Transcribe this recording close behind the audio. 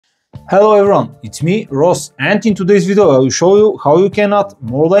Hello everyone, it's me, Ross, and in today's video I will show you how you can add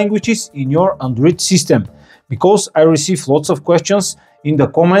more languages in your Android system. Because I receive lots of questions in the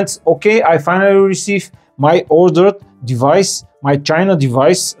comments. Okay, I finally received my ordered device, my China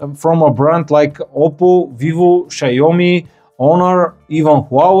device from a brand like Oppo, Vivo, Xiaomi, Honor, even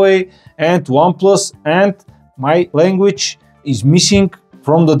Huawei and OnePlus, and my language is missing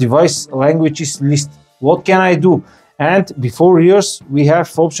from the device languages list. What can I do? And before years, we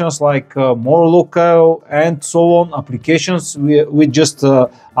have options like MoreLocale and so on applications. We just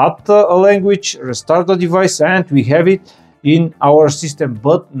add a language, restart the device, and we have it in our system.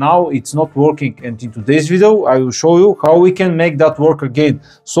 But now it's not working. And in today's video, I will show you how we can make that work again.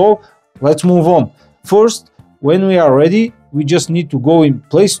 So let's move on. First, when we are ready, we just need to go in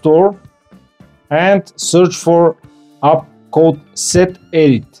Play Store and search for app called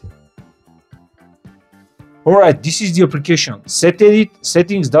SetEdit. Alright, this is the application, SetEdit,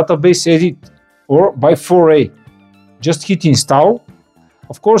 Settings Database Edit, or by 4A. Just hit install.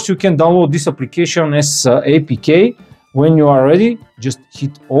 Of course, you can download this application as APK. When you are ready, just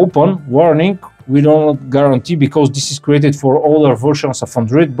hit open. Warning, we don't guarantee because this is created for older versions of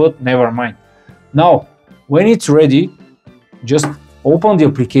Android, but never mind. Now, when it's ready, just open the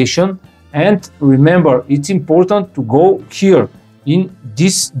application and remember, it's important to go here in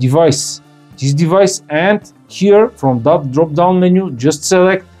this device. And here from that drop down menu just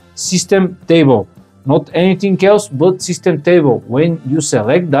select system table, not anything else but system table. When you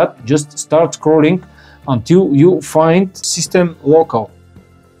select that, just start scrolling until you find system local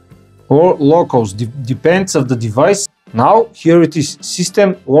or locals, depends on the device. Now here it is,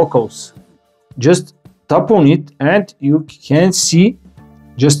 system locals. Just tap on it and you can see,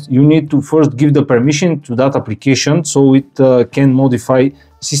 just you need to first give the permission to that application so it can modify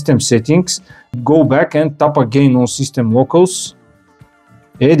system settings. Go back and tap again on system locals,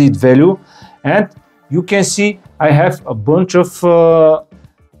 edit value, and you can see I have a bunch of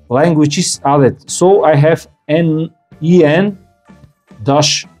languages added. So I have NEN-DE,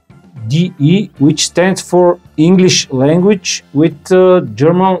 which stands for English language with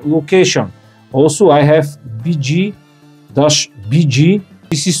German location. Also I have BG-BG,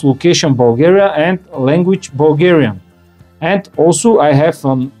 this is location Bulgaria and language Bulgarian. And also I have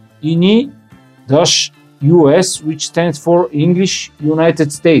INI-US, which stands for English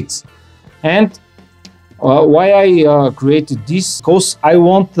United States. And why I created this? Because I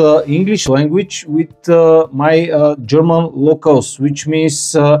want the English language with my German locals, which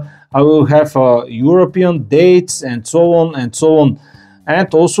means I will have European dates and so on and so on.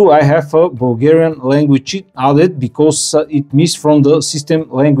 And also I have a Bulgarian language added because it missed from the system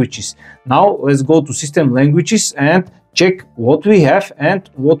languages. Now let's go to system languages and check what we have and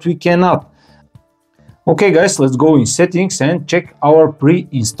what we cannot. Okay guys, let's go in settings and check our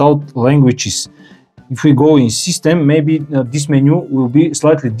pre-installed languages. If we go in system, maybe this menu will be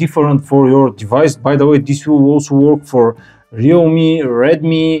slightly different for your device. By the way, this will also work for Realme,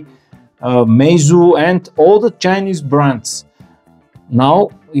 Redmi, Meizu and all the Chinese brands. Now,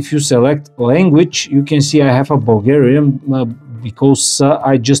 if you select language, you can see I have a Bulgarian because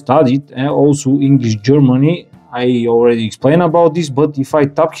I just added it, and also English Germany. I already explained about this, but if I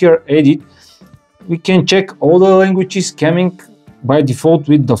tap here edit, we can check all the languages coming by default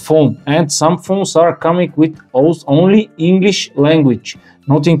with the phone, and some phones are coming with only English language,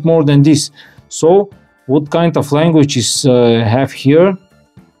 nothing more than this. So what kind of languages have here?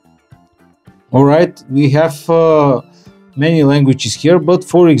 All right, we have many languages here, but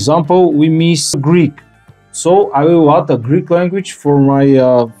for example we miss Greek, so I will add a Greek language for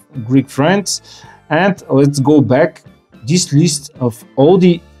my Greek friends. And let's go back. This list of all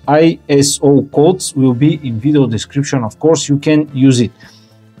the ISO codes will be in video description. Of course, you can use it.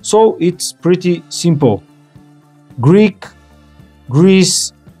 So it's pretty simple. Greek,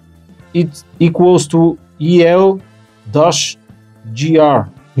 Greece, it equals to EL-GR.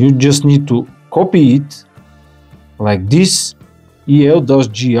 You just need to copy it like this,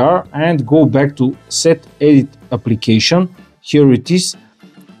 EL-GR, and go back to SetEdit application. Here it is.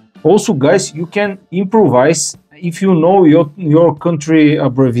 Also guys, you can improvise if you know your country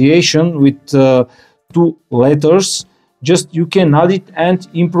abbreviation with 2 letters. Just you can add it and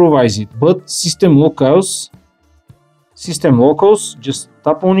improvise it. But system locals, just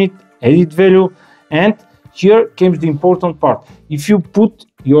tap on it, edit value, and here comes the important part. If you put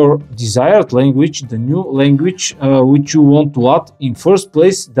your desired language, the new language which you want to add in first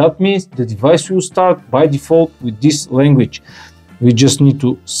place, that means the device will start by default with this language. We just need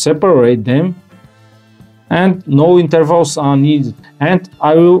to separate them and no intervals are needed. And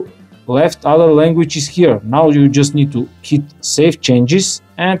I will left other languages here. Now you just need to hit Save Changes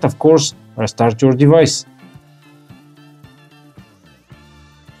and of course restart your device.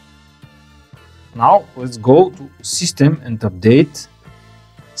 Now let's go to System and Update,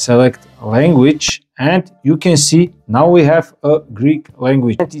 select Language, and you can see now we have a Greek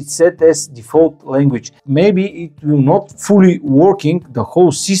language and it's set as default language. Maybe it will not fully working the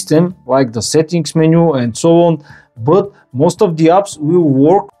whole system like the settings menu and so on, but most of the apps will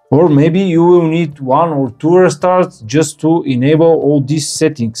work, or maybe you will need 1 or 2 restarts just to enable all these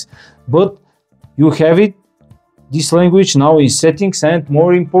settings. But you have it, this language now in settings, and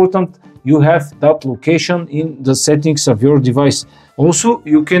more important, you have that location in the settings of your device. Also,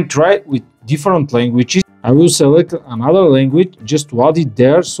 you can try with different languages. I will select another language just to add it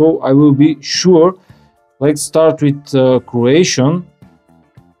there, so I will be sure. Let's start with Croatian,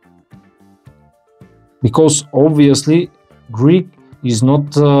 because obviously Greek is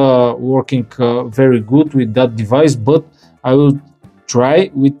not working very good with that device, but I will try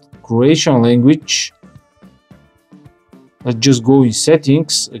with Croatian language. Let's just go in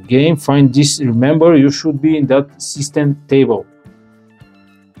settings again, find this. Remember, you should be in that system table.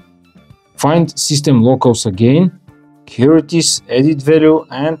 Find system locals again. Here it is, edit value,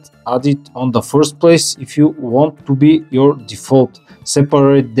 and add it on the first place if you want to be your default.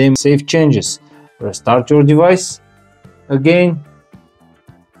 Separate them, save changes. Restart your device again.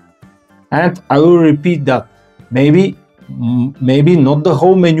 And I will repeat that. Maybe not the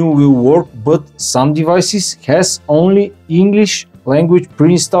whole menu will work, but some devices has only English language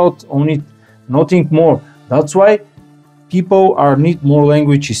pre-installed on it, nothing more. That's why people need more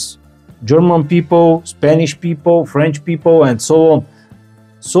languages. German people, Spanish people, French people, and so on.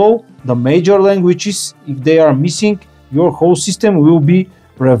 So the major languages, if they are missing, your whole system will be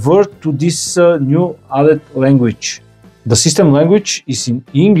revert to this new added language. The system language is in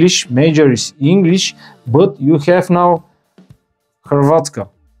English, major is English, but you have now Hrvatska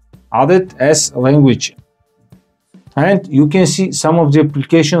added as language. And you can see some of the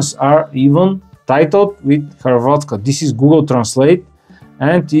applications are even titled with Hrvatska. This is Google Translate,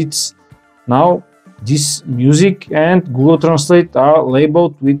 and it's now this music and Google Translate are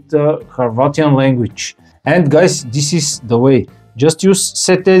labeled with the Hrvatian language. And guys, this is the way. Just use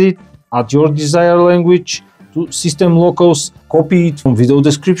SetEdit, add your desired language to system locals, copy it from video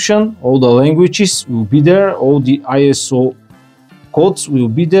description. All the languages will be there, all the ISO codes will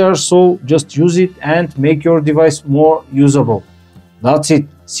be there, so just use it and make your device more usable. That's it,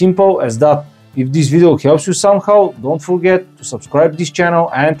 simple as that. If this video helps you somehow, don't forget to subscribe this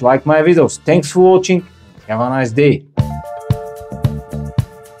channel and like my videos. Thanks for watching, have a nice day.